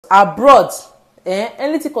abroad,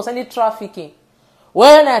 anything concerning trafficking,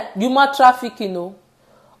 whether na human trafficking, no,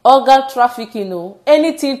 organ trafficking, no,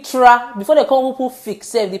 anything before they come people fix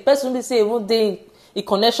self, the person will say even dey in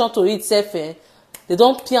connection to itself, they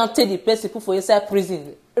don't piante the person put for inside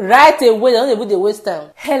prison right away. They don't even dey waste time.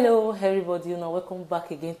 Hello everybody, welcome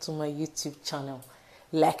back again to my YouTube channel.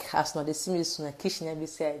 Like as now they see me so na kitchen I be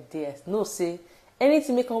say I dey. No say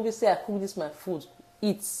anything make come be say I cook this my food,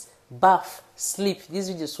 eat, bath, sleep. This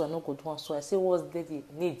video so I no go do one. So I say what's the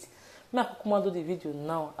need. Me I come do the video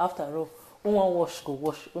now. After all, who wan wash go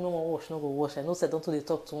wash, who no wan wash no go wash. I know say don't dey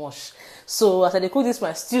talk too much. So as I dey cook this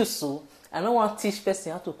my stew, so I no wan teach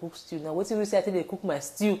person how to cook stew. Now wetin we say I take dey cook my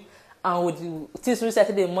stew, and with the things we say I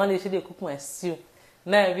take dey manage dey cook my stew.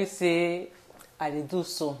 Now I be say I dey do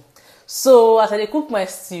so. So as I dey cook my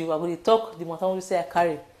stew, I go dey talk the matter we say I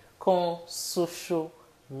carry come social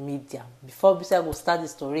media. Before we say I go start the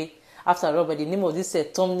story, after all, by the name of this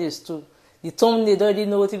thumbnails too. The thumbnail don't already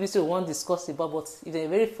know what we say we want to discuss about, but if the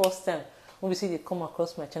very first time when we see they come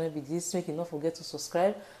across my channel with this, make you not forget to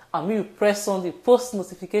subscribe and me press on the post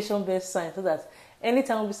notification bell sign so that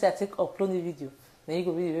anytime we say I take upload the video, then you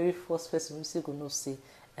go be the very first person we say go know say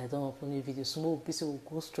I don't upload the video. So we say we'll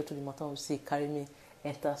go straight to the matter we say carry me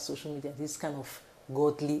enter social media, this kind of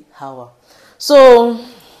godly hour. So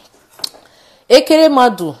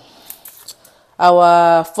Ekweremadu,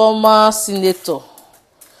 our former senator,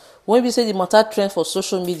 when we say the matter trend for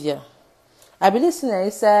social media, I believe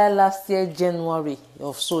since last year January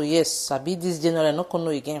or so, yes, I be this January, I not gonna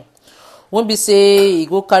know again. When we say he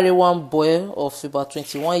go carry one boy of about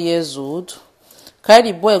 21 years old,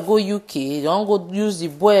 carry the boy go UK, they don't go use the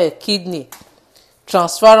boy kidney,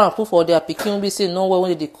 transfer and put for their pikin. We say no way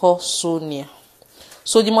when they call Sonia.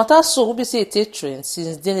 So the matter so we say it take trend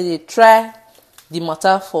since then they try the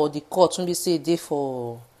matter for the court when we say they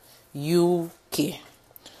for UK.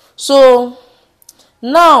 So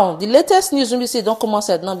now the latest news when we say don't come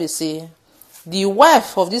outside now, they say the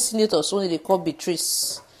wife of this senator, so they call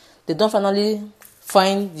Beatrice, they don't finally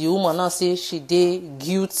find the woman now, say she dey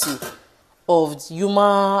guilty of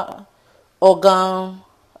human organ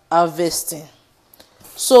harvesting.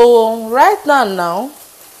 So right now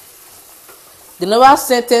they never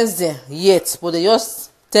sentenced them yet, but they just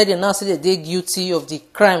tell them now say they guilty of the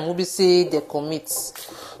crime we be say they commit.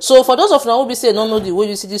 So for those of now who be say don't know the way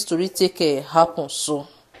you see this story take happen, so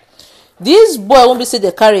this boy won't be say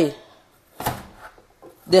they carry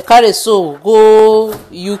so go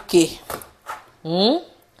UK.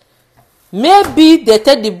 Maybe they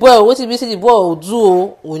tell the boy what be say the boy will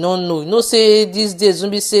do, we don't know. You know say these days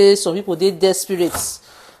won't be say some people they desperate.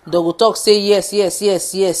 They go talk say yes.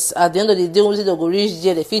 At the end of the day, when they go reach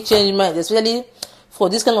there, they feel change mind, especially for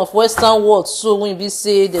this kind of Western world. So when you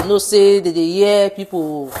say they know say they hear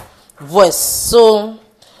people voice. So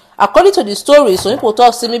according to the story, some people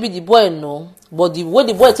talk say maybe the boy no, but the way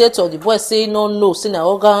the boy tell the boy say no, say na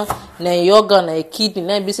organ, na kidney,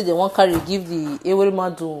 na be say they won't carry give the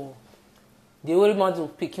Ekweremadu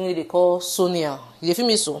pikin they call Sonia. You feel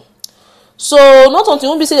me so? So not until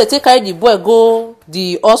when be say they take carry the boy go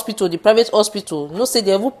the hospital, the private hospital, no say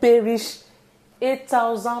they will pay reach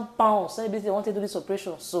 £8,000. So they want to do this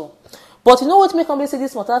operation. So, but you know what make me say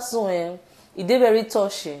this matter soon? It dey very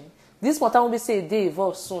touching. This matter won't be say they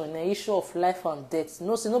evolve soon. An issue of life and death.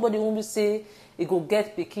 No say nobody won't be say it go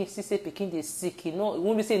get pikin. See say pikin they sick. You know, it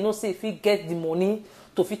won't be say no say if he get the money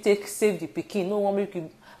to fit take save the pikin. No one make you,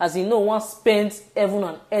 as you know, one spends heaven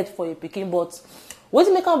and earth for a pikin. But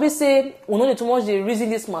what make am be say we no need too much dey reason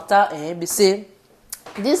this matter. Be say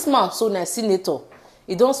this man so na senator.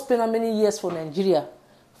 He don't spend how many years for Nigeria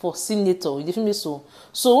for senator. You feel me so?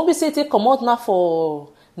 So when we say take come out now for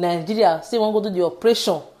Nigeria, say want go do the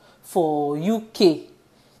operation for UK.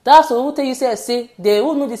 That's what we tell you say they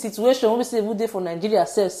will know the situation. When we say we dey for Nigeria,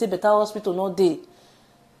 say better hospital not dey.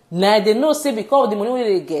 Now they know say because of the money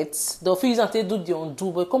they get, the office and they do the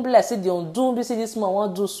undo. But come be like say the undo, we say this man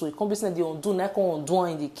want do so. It come be say the undo, now come undo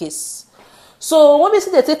in the case. So when we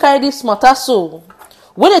say they take carry this matter, so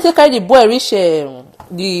when they take carry the boy reach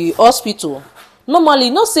the hospital, normally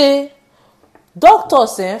you know say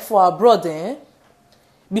doctors for abroad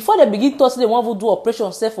before they begin to say they want to do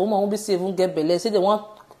operation for woman won't be say even get belle, say they want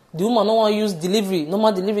the woman no want use delivery,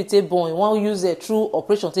 normal delivery take born, you want use a true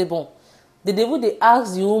operation take born. They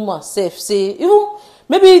ask the woman self, say even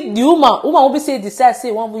maybe the woman will be say decide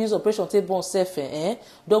say want to use operation take born self, they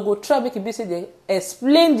go try make it be say they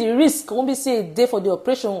explain the risk, won't be say day for the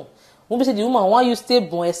operation. Won't be say the woman want you stay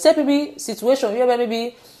born, except maybe situation where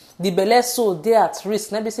maybe the belle so they at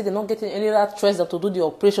risk. Maybe say they're not getting any other choice than to do the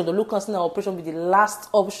operation. The look and see the operation be the last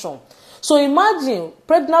option. So imagine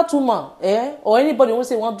pregnant woman or anybody who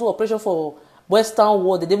say want do operation for western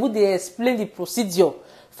world, they would explain the procedure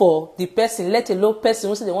for the person, let alone person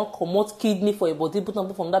who say they want comot kidney for a body, put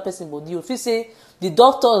am from that person body. You fit say the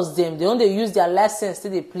doctors dem they only use their license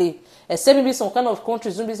till they play, except maybe some kind of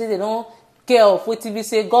countries wey be say they don't care of wetin be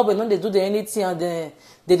say government no dey do the anything, and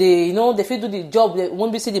they you know they fit do the job. They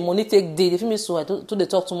won't be say the money take day. They fit me so I don't they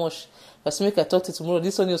talk too much. But make I talk to tomorrow.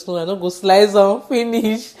 This one is no, I don't go slice on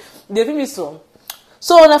finish. They fit me so.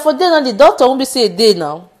 So now for them, the doctor won't be say a day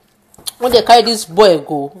now. When they carry this boy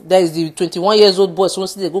go, that is the 21 years old boy. So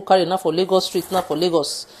once they go carry now for Lagos Street, now for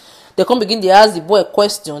Lagos, they come begin. They ask the boy a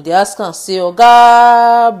question. They ask and say,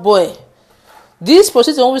 "Oga boy, this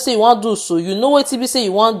procedure when we say you want do, so you know what TB say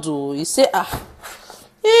you want do." He say,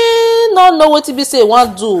 no know what TB say you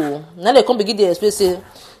want do. Now they come begin. They explain say,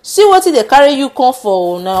 see what they carry you come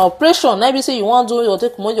for now operation. Now be say you want do, you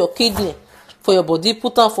take comot your kidney for your body,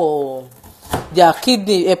 put am for their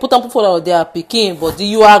kidney, put am for their pikin body.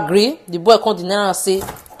 You agree? The boy come deny and say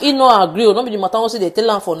he no agree. No be the matter. Say they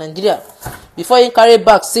tell am for Nigeria before he carry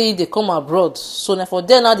back say they come abroad. So now for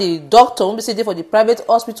them now the doctor won't be say they for the private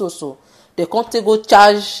hospital, so they can't go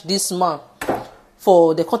charge this man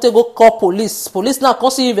for, they can't go call police. Police now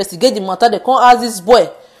can't see investigate the matter. They can't ask this boy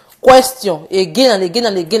question again and again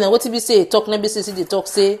and again. And what he be say talk, never say they talk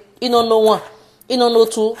say he no know one, he no know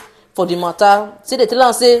two for the matter. Say they tell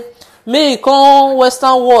him say may he come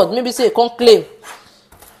western world, maybe say he come claim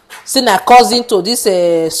say na cousin to this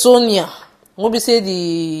Sonia, maybe say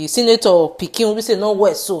the senator pikin, maybe say no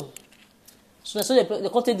west. So they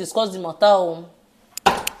can't discuss the matter.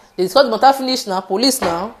 They discuss the matter finish now. Police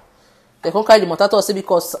now they can't carry the matter to say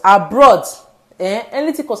because abroad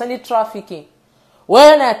anything concerning trafficking,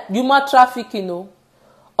 when human trafficking,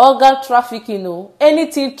 organ trafficking,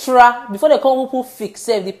 anything before they come people fix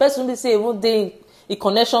self, the person be say even dey in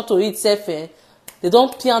connection to itself, they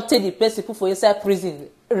don't piante the person put for inside prison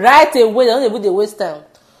right away. They don't even dey waste time.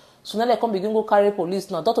 So now they come begin go carry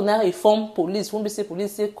police now. Doctor now inform police. Won't be say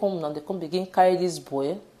police say come now. They come begin carry this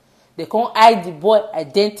boy. They can't hide the boy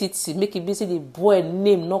identity, make it be say the boy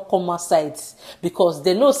name not come outside, because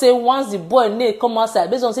they know say once the boy name come outside,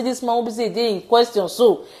 based on say this man will be say they in question.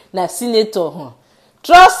 So na senator,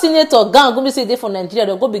 trust senator gang go be say they for Nigeria.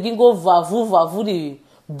 They go begin go vavu the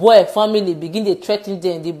boy family, begin they threaten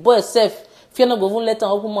them. The boy self fear not go even let them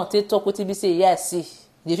open mouth talk. What he be say yeah see,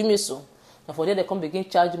 they feel me so. And for there they come begin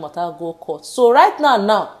charge matter go court. So right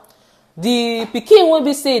now the pikin will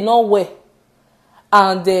be say no way.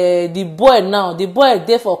 And the boy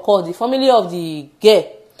there for court. The family of the girl,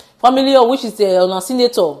 family of which is the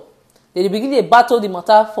senator, they begin to battle the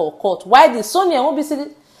matter for court. Why the Sonia won't be say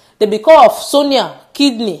they because of Sonia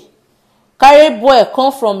kidney carry boy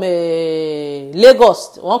come from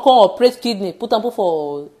Lagos, one come operate kidney, put am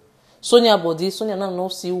for Sonia body. Sonia now no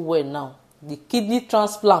see well now. The kidney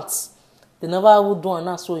transplants they never would do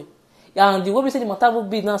now so. And the way we say the matter will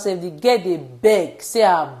be now say the girl they beg, say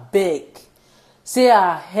I beg. Say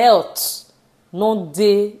her health no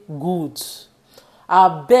dey good.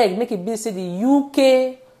 I beg make it be say the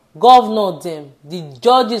UK governor them, the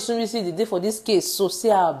judges who see the day for this case. So say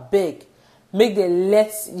I beg make them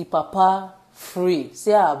let the papa free.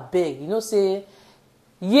 Say I beg, you know say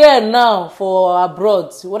now for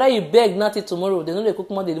abroad, whether you beg nothing tomorrow, they know they cook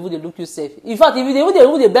more, they look you safe. In fact,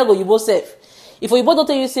 if they beg or you both safe, if you both don't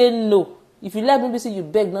tell you say no. If you like, maybe say you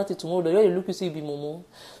beg nothing tomorrow, they look you say you be momo.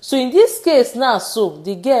 So in this case now, so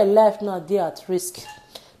the girl life now they at risk.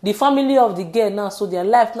 The family of the girl now, so their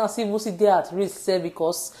life now see they at risk, say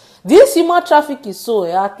because this human trafficking so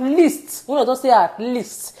at least, when I don't say at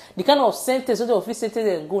least, the kind of sentence so the office sentence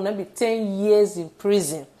they go now be 10 years in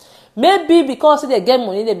prison. Maybe because they get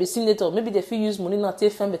money, they be senator, maybe they feel use money now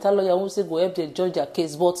take find better lawyer who say go help them judge their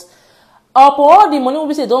case, but. For all the money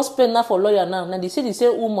we say don't spend now for lawyer now. Now they say the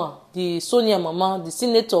same woman, the Sonia mama, the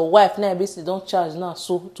senator wife now basically don't charge now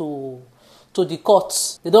so to the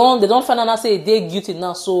courts. They don't find out now say they guilty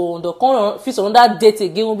now. So the come fix on that date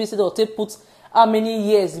again will be say they'll take put how many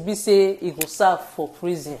years be say it go serve for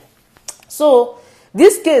prison. So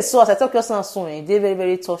this case, so as I talk just now so they very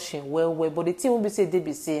very touching well. But the thing will be say they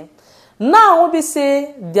be say now will be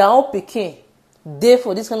say their own pikin they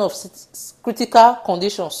for this kind of critical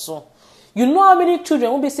conditions so. You know how many children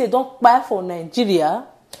will be say don't buy for Nigeria?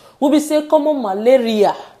 Will be say common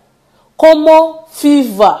malaria, common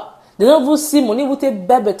fever. They don't even see money. Will take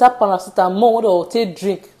buy better paracetamol or take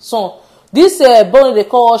drink. So this boy they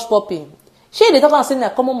call hush puppy. She they talk and say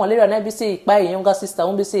na common malaria. Now be say buy a younger sister.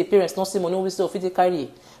 Won't be say parents not see money. Will be say fit carry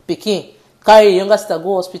pikin, carry a younger sister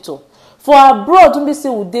go hospital. For abroad, won't be say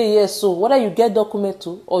would they yes so whether you get document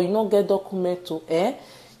to or you not get document to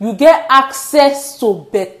you get access to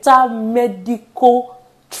better medical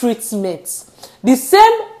treatment. The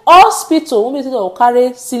same hospital wey be say dem go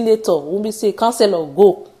carry senator wey be say councillor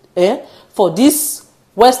go for this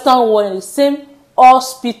western world, the same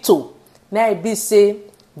hospital na e be say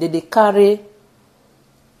dem dey carry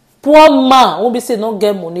poor man wey be say no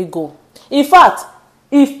get money go. In fact,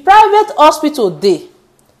 if private hospital dey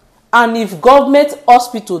and if government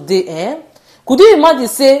hospital dey, could you imagine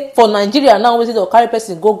say for Nigeria now wey say dem carry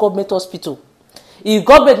person go government hospital, if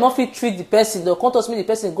government no fit treat the person, dem come talk say make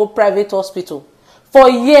the person go private hospital. For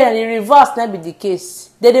year and the reverse na be the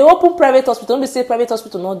case. They open private hospital, no be say private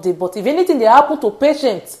hospital no dey, but if anything dey happen to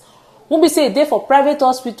patients who be say e dey for private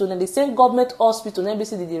hospital na the same government hospital na be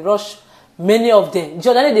say dey rush many of them.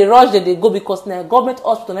 Just na dey rush dem dey go because na government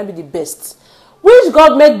hospital na be the best. Which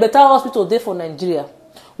government better hospital dey for Nigeria?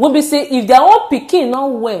 Wey be say if their own pikin no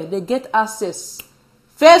well, they get access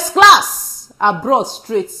first class abroad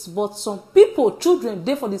straight. But some people, children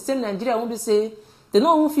dey for the same Nigeria wey be say they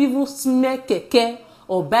no even smell keke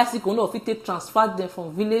or bicycle, no fit take transfer them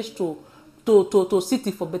from village to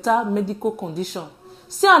city for better medical condition.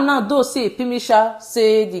 See am now, though say Pimisha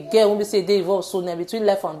say the girl wey be say dey involved so na between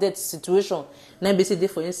life and death situation na be say dey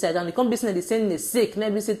for inside, and e come be say the same sake na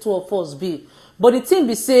be say two of us be. But the thing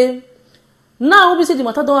be say now wey be say the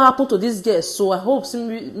matter don happen to this girl, so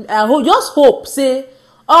I just hope say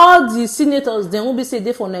all the senators dem wey be say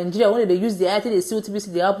dey for Nigeria when they use the eye take dey see wetin be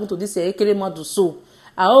say dey happen to this Ekweremadu, so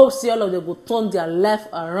I hope say all of them go turn their life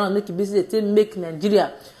around, make it be say they make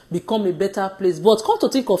Nigeria become a better place. But come to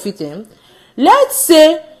think of it, let's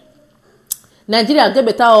say Nigeria get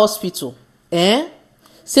better hospital,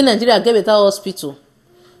 say Nigeria get better hospital,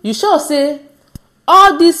 you sure say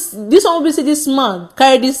all this one wey be say this man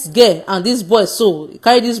carry this girl and this boy, so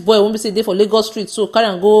carry this boy wey be say dey for Lagos street, so carry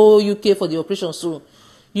am go UK for the operation, so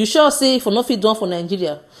you sure say for no fit do am for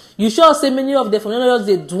Nigeria? You sure say many of them for no just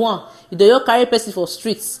dey do am, if they just carry person for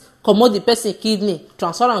streets, comot the person kidney,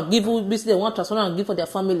 transfer am give who be say they want transfer am give for their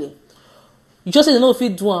family? You just say they no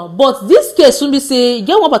fit do am. But this case wey be say e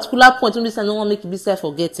get one particular point wey be say I no wan make e be say I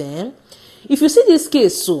forget. If you see this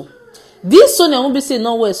case, so this Sonia wey be say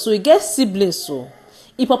no well, so e get siblings, so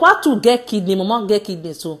if papa too get kidney, mama get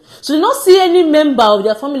kidney, so they no see any member of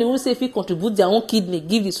their family wey say fit contribute their own kidney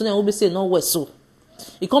give the Sonia wey be say no well, so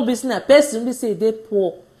e come be say na person wey be say dey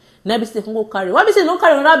poor na be say they can go carry. Why be say no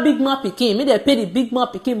carry another big man pikin? Make they pay the big man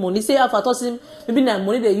pikin money. Say after tossing maybe na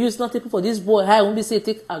money they use not take for this boy high. Won't be say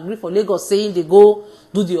take agree for Lagos saying they go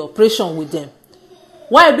do the operation with them.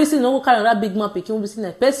 Why be say no go carry another big man pikin? Won't be say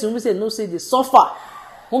na person won't be say no say they suffer.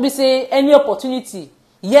 Won't be say any opportunity.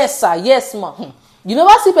 Yes sir, yes ma. You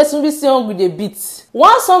never see person be say hungry they beat.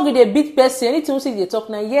 One song they beat person, anything we say they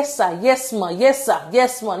talk now. Yes sir, yes ma, yes sir,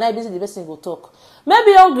 yes ma. Now be say the person go talk.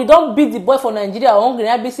 Maybe hungry don't beat the boy for Nigeria, or hungry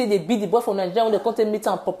now be say they beat the boy for Nigeria when they come to meet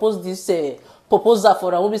and propose this proposal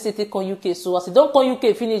for am. When be say take on UK, so as they don't come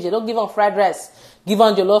UK finish, they don't give am fried rice, give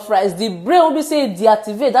am jollof rice. The brain will be say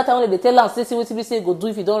deactivate. That time when they tell am say what be say go do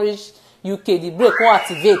if you don't reach UK, the brain will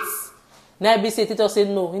activate. Now be say Tito say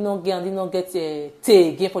no, he don't get tay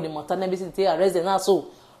again for the matter. Now be say they arrest them now,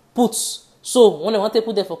 so put so when they want to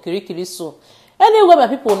put them for kiri so. Anyway, my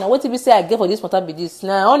people, now what if you say I get for this matter be this?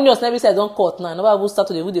 Now onions never say I don't cut now. Nobody will start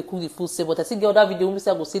to the way they cook the food say, but I see get other video. We say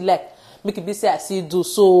I go see like make it be say I see do.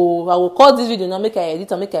 So I will call this video now, make I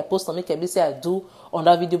edit and make I post and make it be say I do on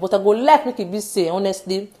that video. But I go like make it be say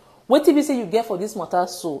honestly, what if you say you get for this matter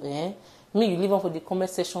so me you leave on for the comment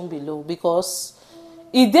section below, because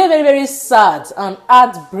it dey very very sad and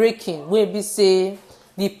heartbreaking when be say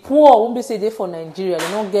the poor won't be say they for Nigeria they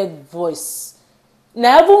don't get voice.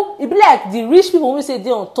 Now even it be like the rich people when say they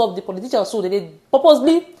on top, the politicians so they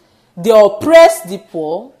purposely they oppress the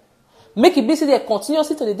poor, make it be say they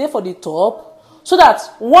continuously to the day for the top, so that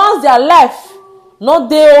once their life not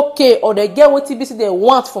they okay or they get what be say they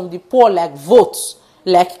want from the poor, like votes,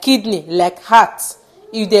 like kidney, like heart,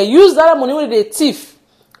 if they use that money when they thief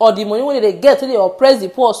or the money when they get to they oppress the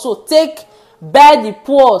poor, so take buy the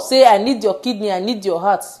poor, say I need your kidney, I need your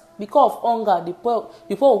heart. Because of hunger, the poor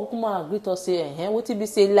will come and agree to say, what be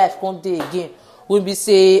say life one day again? Will be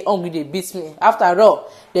say hungry they beat me. After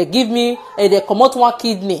all, they give me they come out one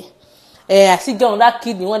kidney. I see get on that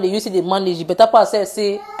kidney when they use it they manage. The better part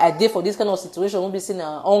say I did for this kind of situation. Won't be saying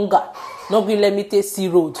hunger. Not going let me take C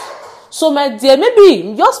road. So my dear,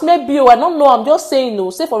 maybe just maybe I don't know. I'm just saying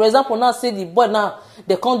no. Say for example now, say the boy now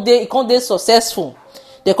they can't successful.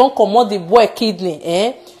 They can't come out the boy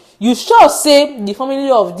kidney. You sure say the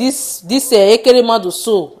family of this Ekweremadu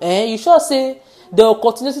so you sure say they will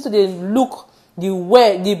continue to dey look the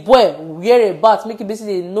boy where about, make it be say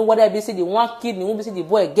they know whether be say the one kidney won't be say the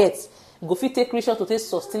boy gets go fit take ritual to take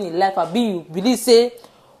sustain in life, abi you believe say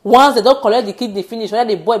once they don collect the kidney finish,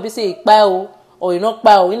 whether the boy be say e kpai o or e no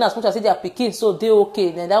kpai o, in as much as say their pikin so dey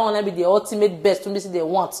okay, then that one na be the ultimate best wey be say they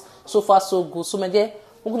want. So far so good. So my dear,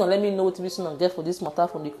 gonna let me know what you be saying on get for this matter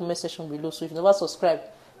from the comment section below. So if you never subscribe,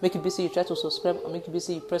 make it be say you try to subscribe, and make it be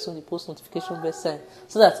say you press on the post notification bell sign,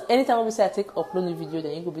 so that anytime we say I take upload new video,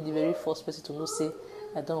 then you go be the very first person to know say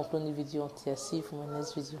I don't upload new video until I see you for my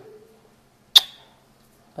next video.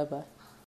 Bye bye.